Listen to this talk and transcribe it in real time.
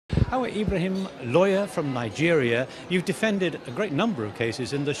Hauwa Ibrahim, lawyer from Nigeria, you've defended a great number of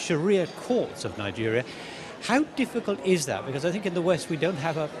cases in the Sharia courts of Nigeria. How difficult is that? Because I think in the West we don't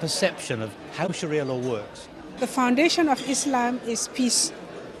have a perception of how Sharia law works. The foundation of Islam is peace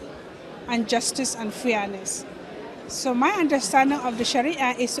and justice and fairness. So my understanding of the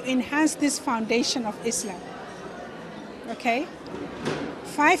Sharia is to enhance this foundation of Islam. Okay?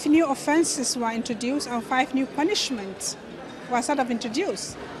 5 new offences were introduced and 5 new punishments were sort of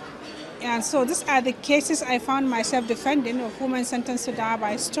introduced. And so these are the cases I found myself defending, of women sentenced to die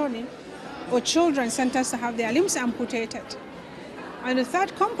by stoning or children sentenced to have their limbs amputated. And the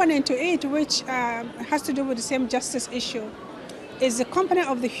third component to it, which has to do with the same justice issue, is the component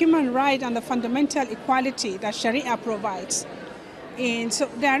of the human right and the fundamental equality that Sharia provides. And so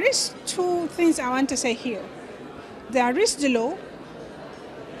there is 2 things I want to say here. There is the law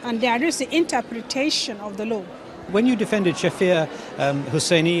and there is the interpretation of the law. When you defended Safiya,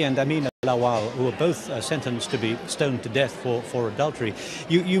 Hussaini and Amina, Lawal, who were both sentenced to be stoned to death for adultery,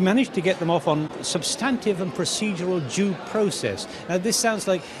 you managed to get them off on substantive and procedural due process. Now this sounds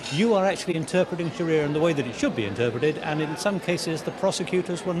like you are actually interpreting Sharia in the way that it should be interpreted, and in some cases the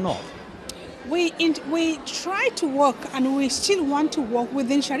prosecutors were not. We try to work, and we still want to work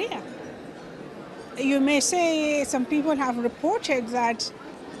within Sharia. You may say some people have reported that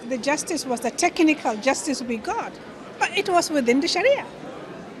the justice was the technical justice we got, but it was within the Sharia.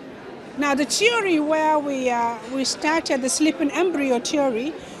 Now the theory where we started the sleeping embryo theory,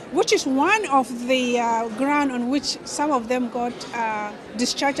 which is one of the ground on which some of them got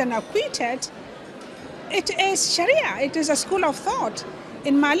discharged and acquitted, it is Sharia. It is a school of thought.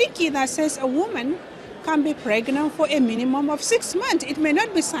 In Maliki that says a woman can be pregnant for a minimum of 6 months. It may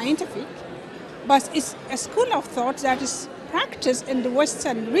not be scientific, but it's a school of thought that is practiced in the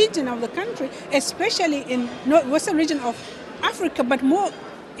western region of the country, especially in western region of Africa, but more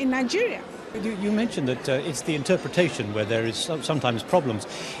in Nigeria. You mentioned that it's the interpretation where there is sometimes problems.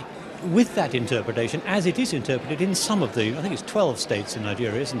 With that interpretation, as it is interpreted in some of the, I think it's 12 states in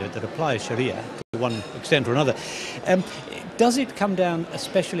Nigeria, isn't it, that apply Sharia to one extent or another, does it come down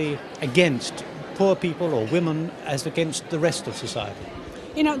especially against poor people or women as against the rest of society?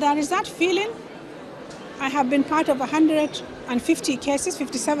 You know, there is that feeling. I have been part of 150 cases,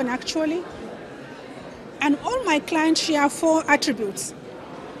 57 actually, and all my clients share 4 attributes.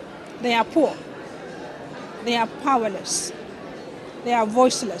 They are poor, they are powerless, they are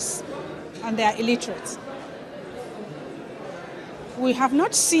voiceless, and they are illiterate. We have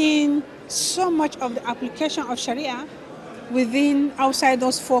not seen so much of the application of Sharia outside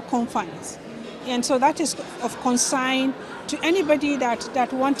those 4 confines. And so that is of concern to anybody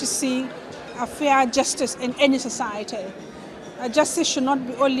that want to see a fair justice in any society. Justice should not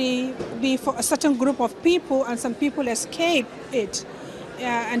only be for a certain group of people and some people escape it.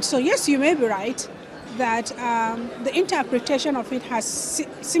 And so yes, you may be right that the interpretation of it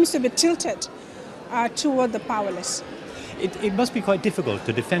seems to be tilted toward the powerless. It must be quite difficult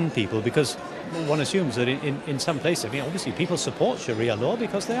to defend people because one assumes that in some places, I mean, obviously people support Sharia law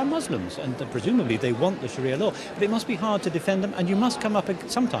because they are Muslims and presumably they want the Sharia law, but it must be hard to defend them, and you must come up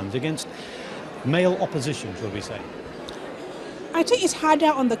sometimes against male opposition, shall we say. I think it's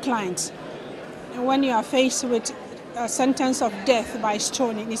harder on the clients. When you are faced with a sentence of death by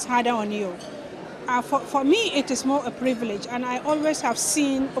stoning, it's harder on you. For me, it is more a privilege, and I always have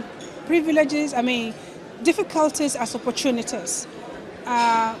seen difficulties as opportunities.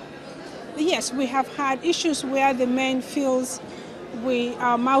 Yes, we have had issues where the man feels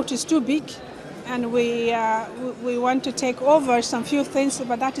our mouth is too big and we want to take over some few things,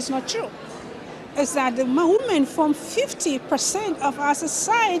 but that is not true. It's that the women form 50% of our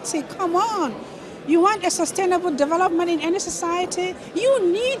society. Come on. You want a sustainable development in any society?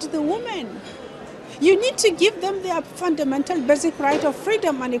 You need the women. You need to give them their fundamental basic right of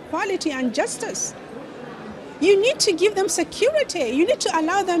freedom and equality and justice. You need to give them security. You need to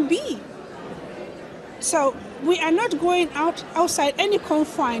allow them be. So we are not going outside any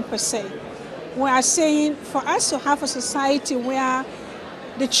confine per se. We are saying for us to have a society where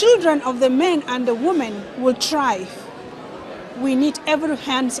the children of the men and the women will thrive, we need every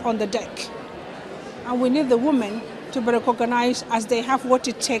hands on the deck. And we need the women to be recognized as they have what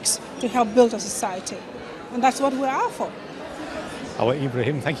it takes to help build a society. And that's what we are for. Hauwa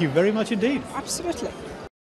Ibrahim, thank you very much indeed. Absolutely.